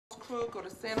crook or the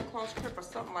Santa Claus crip or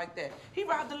something like that. He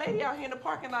robbed the lady out here in the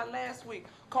parking lot last week,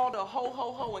 called her ho,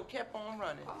 ho, ho, and kept on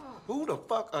running. Who the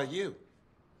fuck are you?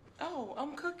 Oh,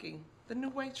 I'm Cookie, the new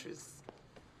waitress.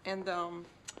 And,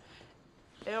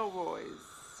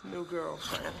 Elroy's new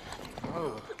girlfriend.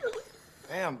 Oh,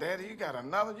 damn, Daddy, you got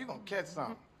another? You gonna catch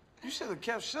something. You should have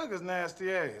kept Sugar's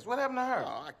nasty ass. What happened to her?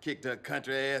 Oh, I kicked her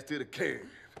country ass to the curb.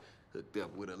 Hooked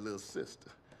up with her little sister.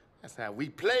 That's how we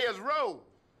players roll.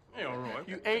 Elroy,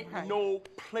 you ain't no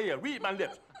player. Read my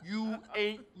lips. You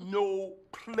ain't no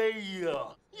player.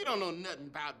 You don't know nothing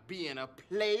about being a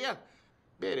player.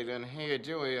 Betty done had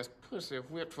your ass pussy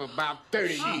whipped for about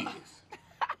 30 years.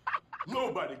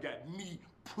 Nobody got me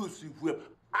pussy whipped.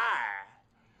 I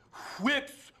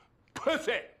whips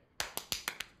pussy.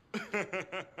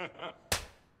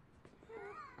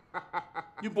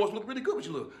 You boys look really good with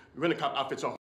your little rent-a-cop outfits on.